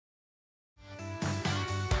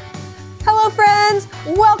friends!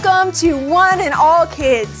 Welcome to One and All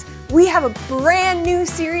Kids. We have a brand new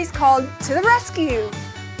series called To the Rescue.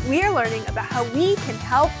 We are learning about how we can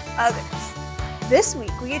help others. This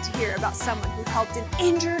week we get to hear about someone who helped an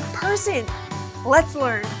injured person. Let's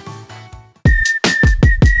learn.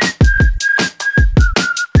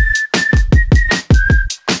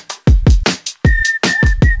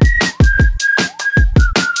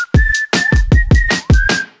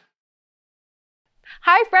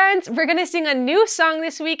 Hi friends, we're gonna sing a new song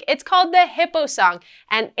this week. It's called the Hippo Song.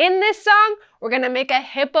 And in this song, we're gonna make a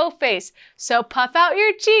hippo face. So puff out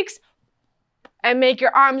your cheeks and make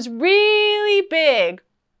your arms really big.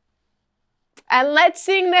 And let's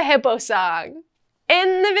sing the Hippo Song.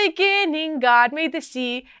 In the beginning, God made the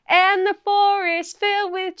sea and the forest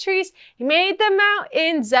filled with trees. He made the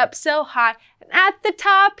mountains up so high, and at the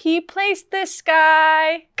top he placed the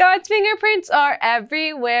sky. God's fingerprints are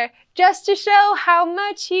everywhere, just to show how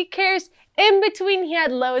much he cares. In between he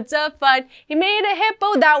had loads of fun. He made a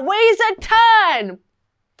hippo that weighs a ton.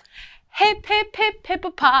 Hip, hip, hip,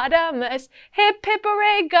 hippopotamus. Hip, hip,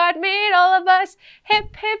 hooray, God made all of us.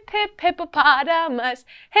 Hip, hip, hip, hippopotamus.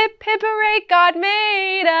 Hip, hip, hooray, God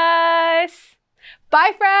made us.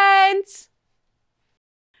 Bye, friends.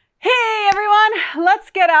 Hey, everyone.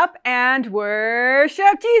 Let's get up and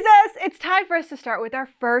worship Jesus. It's time for us to start with our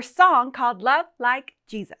first song called Love Like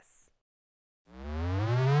Jesus.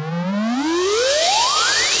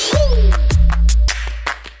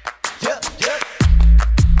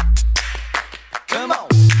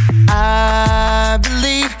 I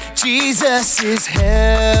believe Jesus is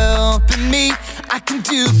helping me. I can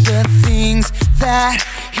do the things that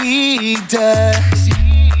he does.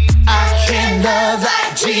 I can love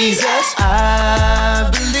like Jesus. I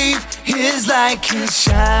believe his light can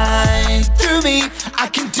shine through me. I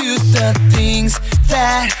can do the things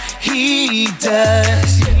that he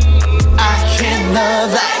does. I can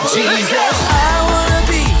love like Jesus. I wanna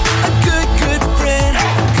be a good, good friend.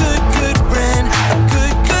 Good, good friend. A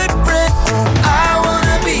good, good friend. Oh, I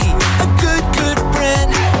wanna be a good, good friend.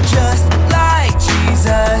 Just like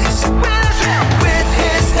Jesus. With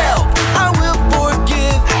his help, I will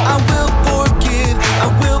forgive. I will forgive. I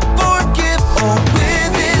will forgive. Oh,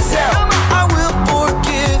 with his help, I will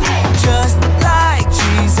forgive. Just like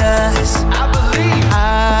Jesus.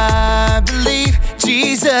 I believe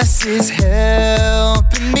Jesus is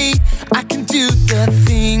helping me. I can do the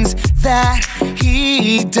things that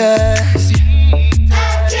he does. I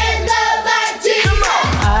can love like Jesus.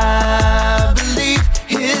 I believe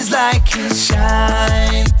his light can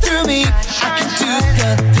shine through me. I can do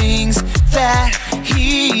the things that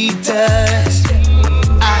he does.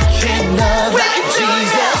 I can love like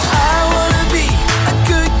Jesus. I wanna be a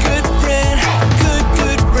good, good friend. Good,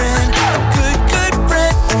 good friend. A good, good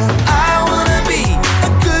friend. Oh, I wanna be a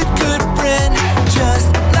good, good friend. Just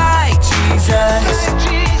like Jesus.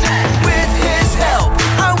 With his help,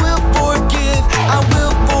 I will forgive. I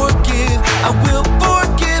will forgive. I will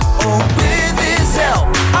forgive. Oh, with his help,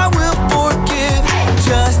 I will forgive.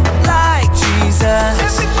 Just like Jesus.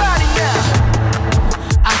 Everybody now.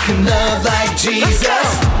 I can love like Jesus.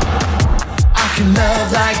 I can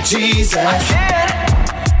love like Jesus.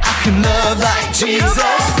 I can love like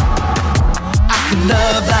Jesus. I can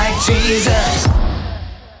love like Jesus.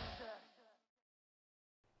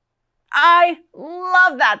 I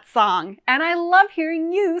love that song, and I love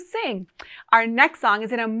hearing you sing. Our next song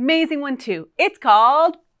is an amazing one too. It's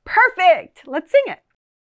called Perfect. Let's sing it.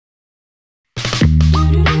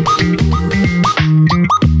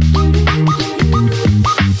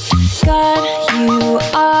 God, you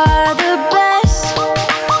are the best.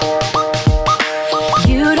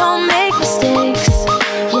 You don't make mistakes.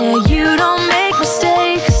 Yeah, you don't make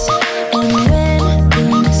mistakes. And when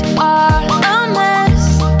things are a mess,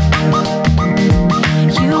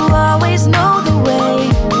 you always know the way.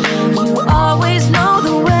 You always know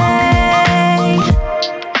the way.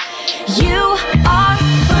 You are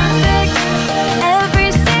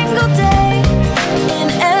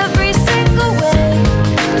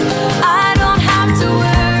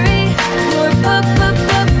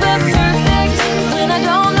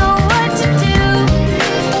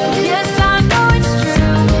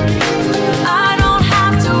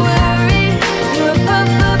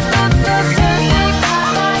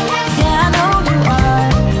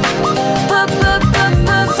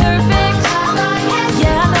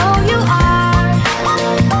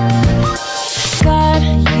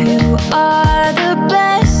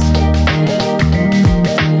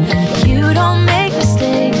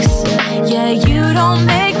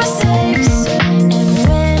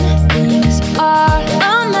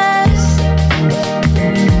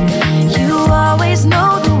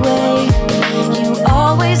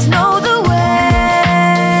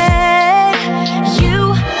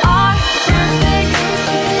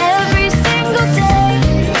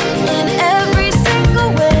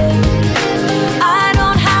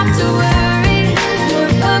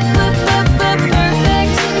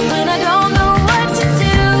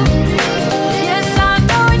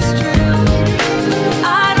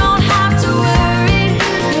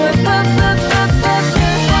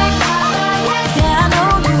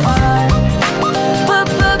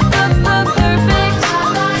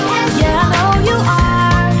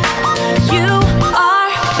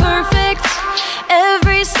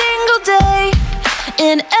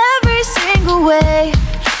away,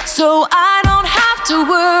 so I don't have to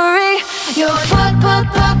worry. You're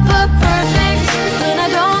perfect, and I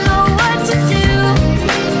don't know what to do.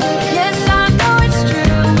 Yes, I know it's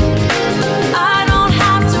true. I don't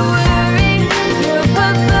have to worry. You're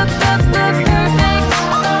perfect.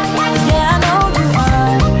 Yeah, I know you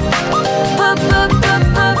are. Perfect.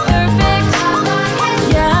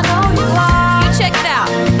 Yeah, I know you are. You check it out.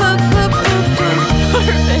 Perfect.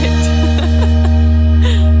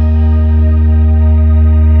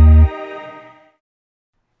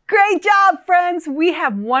 Great job, friends! We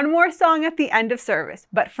have one more song at the end of service,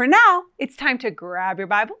 but for now, it's time to grab your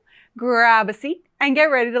Bible, grab a seat, and get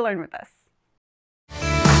ready to learn with us. 10,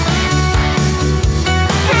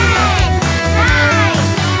 9,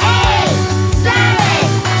 8,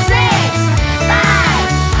 7, 6, 5,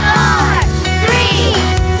 4, 3,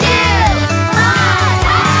 2, 1.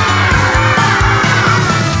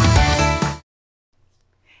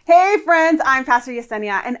 Hey friends, I'm Pastor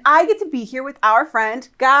Yesenia, and I get to be here with our friend,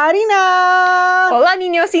 Karina! Hola,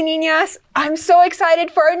 niños y niñas. I'm so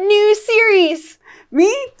excited for a new series.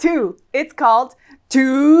 Me too! It's called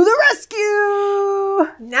To the Rescue!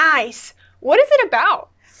 Nice. What is it about?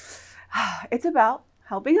 It's about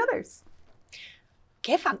helping others.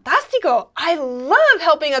 ¡Qué fantástico! I love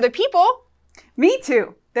helping other people. Me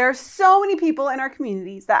too. There are so many people in our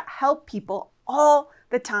communities that help people all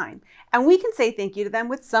the time. And we can say thank you to them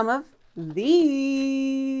with some of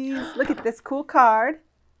these. Look at this cool card.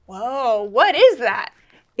 Whoa, what is that?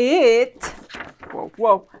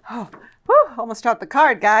 Whoa. Oh, whew, almost dropped the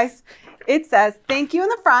card, guys. It says thank you in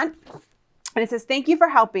the front. And it says thank you for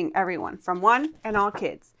helping everyone from One and All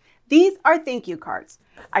Kids. These are thank you cards.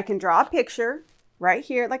 I can draw a picture right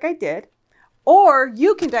here like I did. Or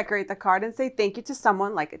you can decorate the card and say thank you to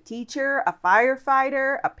someone like a teacher, a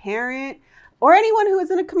firefighter, a parent, or anyone who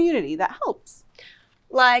is in a community that helps.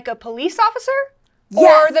 Like a police officer?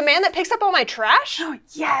 Yes. Or the man that picks up all my trash?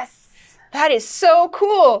 Yes. That is so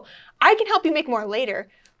cool. I can help you make more later.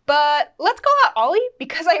 But let's call out Ollie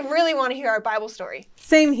because I really want to hear our Bible story.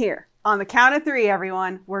 Same here. On the count of 3,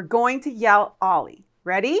 everyone, we're going to yell Ollie.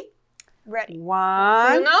 Ready? Ready.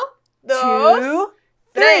 1, 2,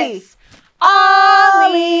 3. tres.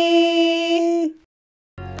 Ollie!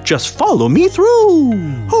 Just follow me through.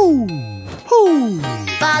 Hoo, hoo.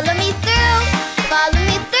 Follow me through,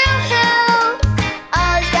 who?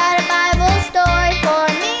 Ollie's got a Bible story for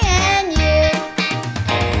me and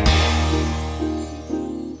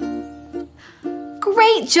you.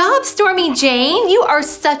 Great job, Stormy Jane. You are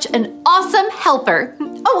such an awesome helper.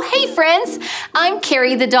 Oh, hey friends. I'm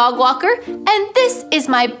Carrie the dog walker, and this is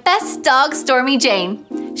my best dog, Stormy Jane.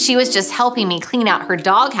 She was just helping me clean out her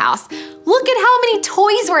doghouse. Look at how many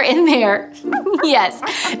toys were in there. Yes,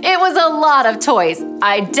 it was a lot of toys.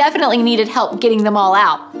 I definitely needed help getting them all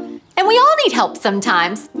out. And we all need help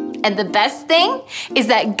sometimes. And the best thing is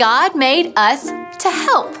that God made us to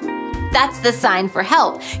help. That's the sign for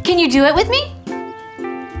help. Can you do it with me?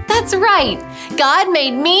 That's right. God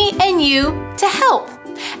made me and you to help.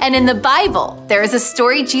 And in the Bible, there is a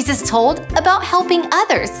story Jesus told about helping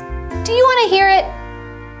others. Do you want to hear it?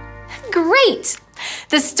 Great!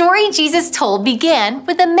 The story Jesus told began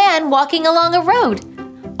with a man walking along a road.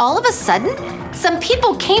 All of a sudden, some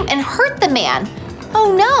people came and hurt the man.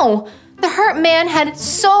 Oh no! The hurt man had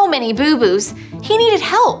so many boo-boos. He needed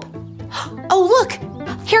help. Oh look!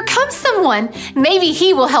 Here comes someone. Maybe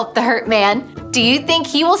he will help the hurt man. Do you think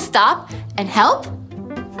he will stop and help?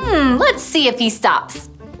 Let's see if he stops.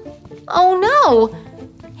 Oh no!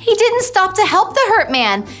 He didn't stop to help the hurt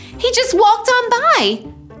man. He just walked on by.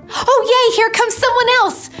 Oh yay, here comes someone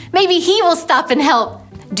else. Maybe he will stop and help.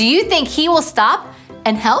 Do you think he will stop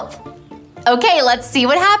and help? Okay, let's see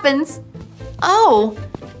what happens. Oh,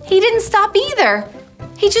 he didn't stop either.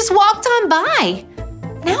 He just walked on by.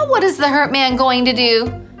 Now what is the hurt man going to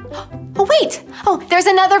do? Oh wait, there's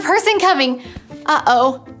another person coming.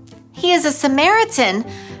 Uh-oh, he is a Samaritan.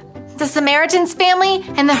 The Samaritan's family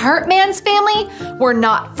and the hurt man's family were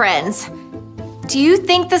not friends. Do you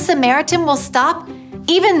think the Samaritan will stop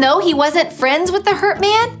even though he wasn't friends with the hurt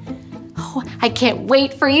man? Oh, I can't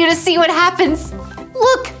wait for you to see what happens.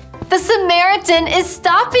 Look, the Samaritan is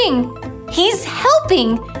stopping. He's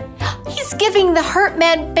helping. He's giving the hurt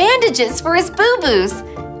man bandages for his boo-boos.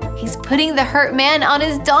 He's putting the hurt man on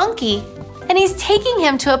his donkey, and he's taking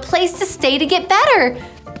him to a place to stay to get better.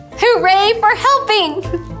 Hooray for helping!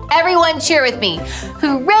 Everyone cheer with me.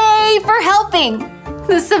 Hooray for helping!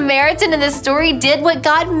 The Samaritan in this story did what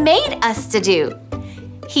God made us to do.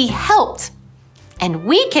 He helped. And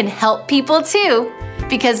we can help people too,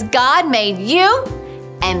 because God made you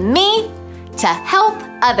and me to help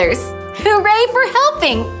others. Hooray for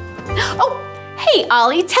helping! Oh, hey,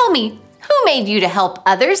 Ollie, tell me, who made you to help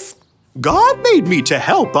others? God made me to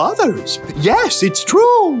help others. Yes, it's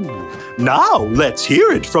true. Now let's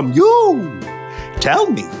hear it from you. Tell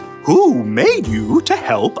me, who made you to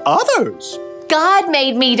help others? God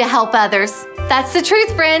made me to help others. That's the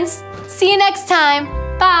truth, friends. See you next time.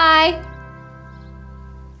 Bye.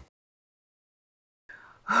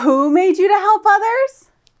 Who made you to help others?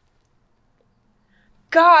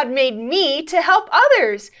 God made me to help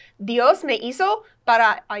others. Dios me hizo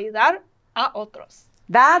para ayudar a otros.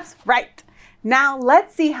 That's right. Now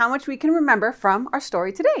let's see how much we can remember from our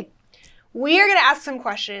story today. We are going to ask some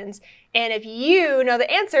questions, and if you know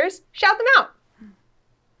the answers, shout them out.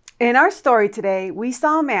 In our story today, we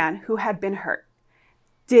saw a man who had been hurt.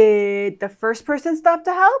 Did the first person stop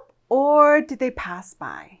to help, or did they pass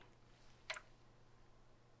by?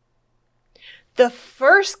 The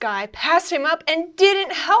first guy passed him up and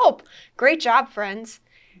didn't help. Great job, friends.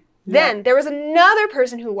 Then there was another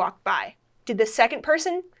person who walked by. Did the second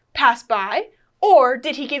person pass by, or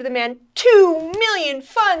did he give the man 2 million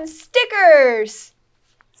fun stickers?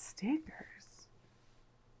 Stickers?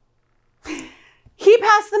 He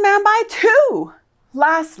passed the man by too.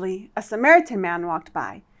 Lastly, a Samaritan man walked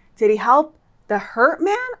by. Did he help the hurt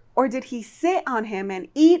man, or did he sit on him and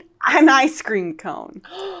eat an ice cream cone?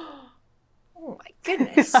 Oh my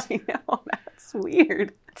goodness. I know, that's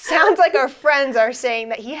weird. Sounds like our friends are saying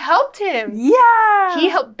that he helped him. Yeah. He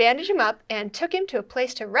helped bandage him up and took him to a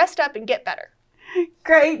place to rest up and get better.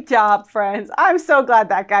 Great job, friends. I'm so glad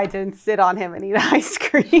that guy didn't sit on him and eat ice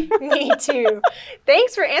cream. Me too.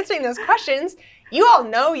 Thanks for answering those questions. You all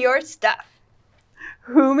know your stuff.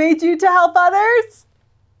 Who made you to help others?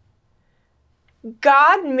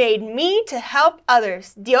 God made me to help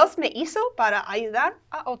others. Dios me hizo para ayudar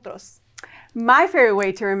a otros. My favorite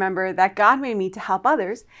way to remember that God made me to help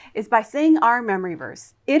others is by saying our memory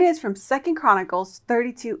verse. It is from 2 Chronicles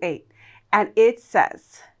 32:8, and it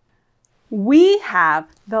says, "We have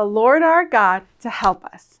the Lord our God to help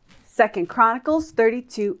us." 2 Chronicles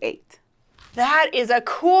 32:8. That is a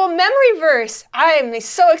cool memory verse. I am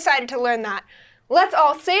so excited to learn that. Let's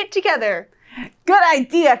all say it together. Good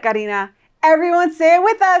idea, Karina. Everyone say it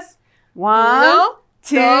with us. 1,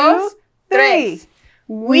 2, 3.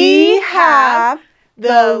 We have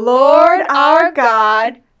the Lord our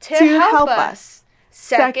God to help us.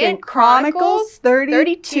 2 Chronicles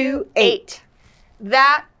 32:8.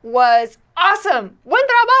 That was awesome. Buen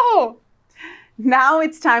trabajo. Now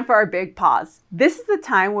it's time for our big pause. This is the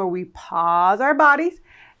time where we pause our bodies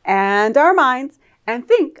and our minds and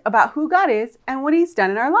think about who God is and what He's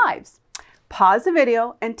done in our lives. Pause the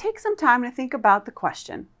video and take some time to think about the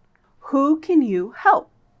question, who can you help?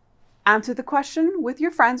 Answer the question with your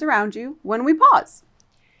friends around you when we pause.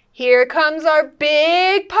 Here comes our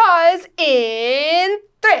big pause in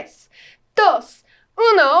 3, 2,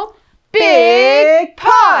 1. Big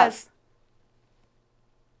pause.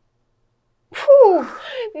 Whew.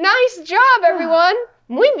 Nice job, everyone.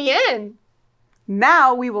 Muy bien.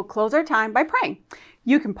 Now we will close our time by praying.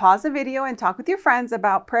 You can pause the video and talk with your friends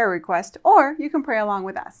about prayer requests, or you can pray along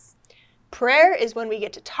with us. Prayer is when we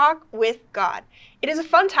get to talk with God. It is a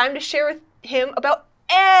fun time to share with Him about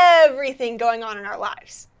everything going on in our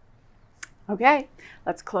lives. Okay,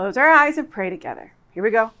 let's close our eyes and pray together. Here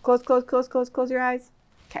we go. Close your eyes.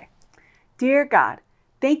 Okay. Dear God,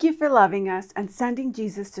 thank you for loving us and sending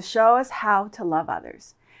Jesus to show us how to love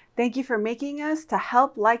others. Thank you for making us to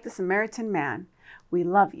help like the Samaritan man. We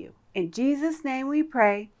love you. In Jesus' name we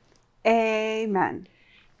pray. Amen.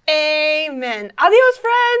 Amen. Adios,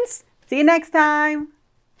 friends. See you next time.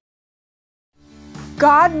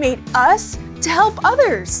 God made us to help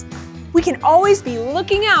others. We can always be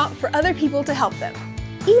looking out for other people to help them,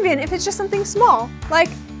 even if it's just something small, like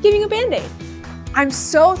giving a Band-Aid. I'm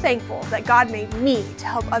so thankful that God made me to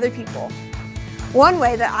help other people. One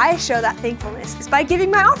way that I show that thankfulness is by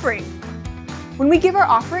giving my offering. When we give our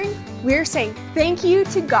offering, we're saying thank you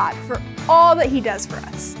to God for all that He does for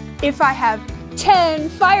us. If I have 10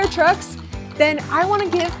 fire trucks, then I want to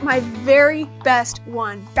give my very best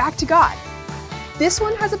one back to God. This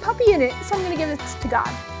one has a puppy in it, so I'm going to give it to God.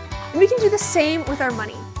 And we can do the same with our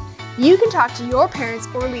money. You can talk to your parents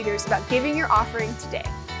or leaders about giving your offering today.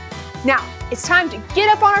 Now, it's time to get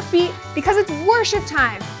up on our feet because it's worship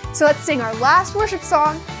time. So let's sing our last worship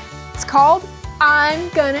song. It's called I'm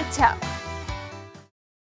Gonna Tell.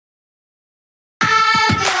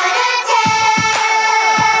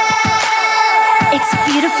 It's a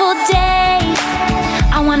beautiful day.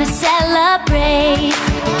 I wanna celebrate.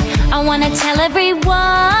 I wanna tell everyone.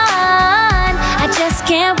 I just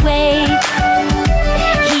can't wait.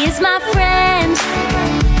 He is my friend.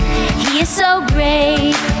 He He is so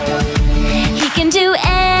great. He can do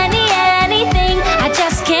anything. I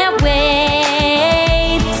just can't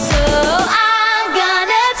wait. So I'm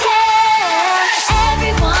gonna tell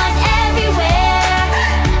everyone everywhere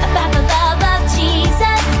about the love of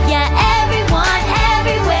Jesus. Yeah, everyone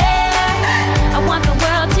everywhere. I want the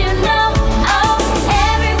world to know. Oh,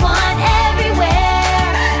 everyone everywhere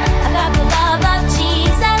about the love of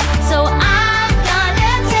Jesus. So I'm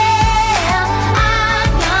gonna tell.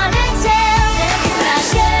 I'm gonna tell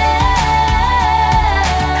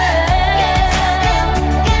them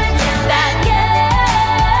about you.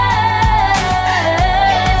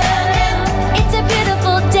 It's a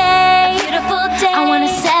beautiful day. I wanna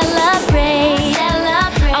celebrate.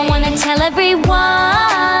 I wanna tell everyone.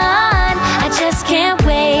 I just can't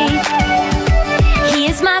wait. He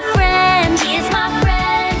is my friend. He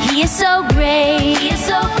is so great.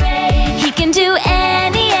 He can do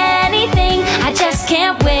anything. I just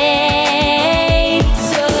can't wait.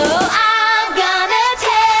 So I'm gonna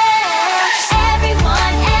tell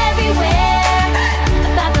everyone everywhere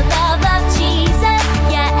about the love of Jesus.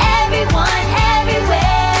 Yeah, everyone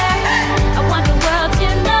everywhere. I want the world to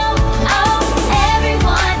know. Oh,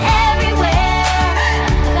 everyone everywhere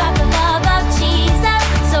about the love of Jesus.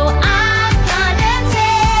 So I'm gonna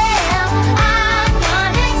tell. I'm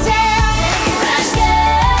gonna tell them about you.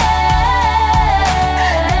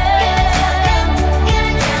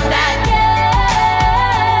 About you.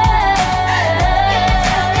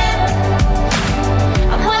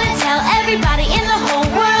 I wanna tell everybody in the whole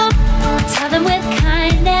world. Tell them with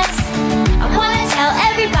kindness. I wanna tell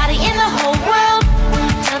everybody in the whole world.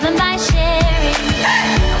 Tell them by sharing.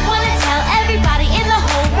 I wanna tell everybody in the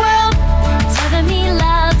whole world. Tell them He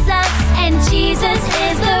loves us, and Jesus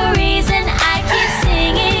is the reason I keep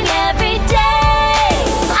singing every day.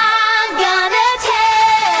 I'm gonna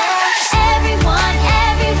tell everyone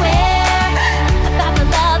everywhere about the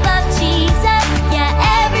love of Jesus. Yeah,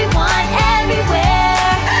 everyone everywhere.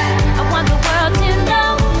 I want the world to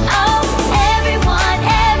know. Oh, everyone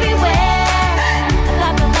everywhere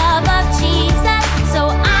about the love of Jesus. So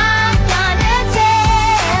I'm gonna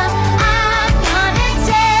tell. I'm gonna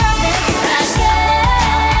tell them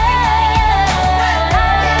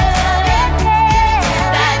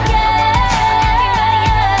about you.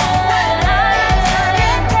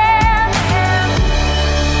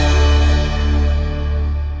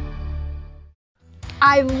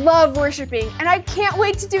 I love worshiping, and I can't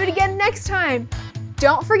wait to do it again next time.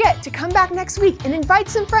 Don't forget to come back next week and invite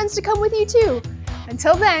some friends to come with you too.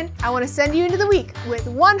 Until then, I want to send you into the week with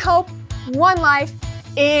one hope, one life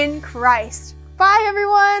in Christ. Bye,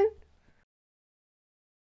 everyone.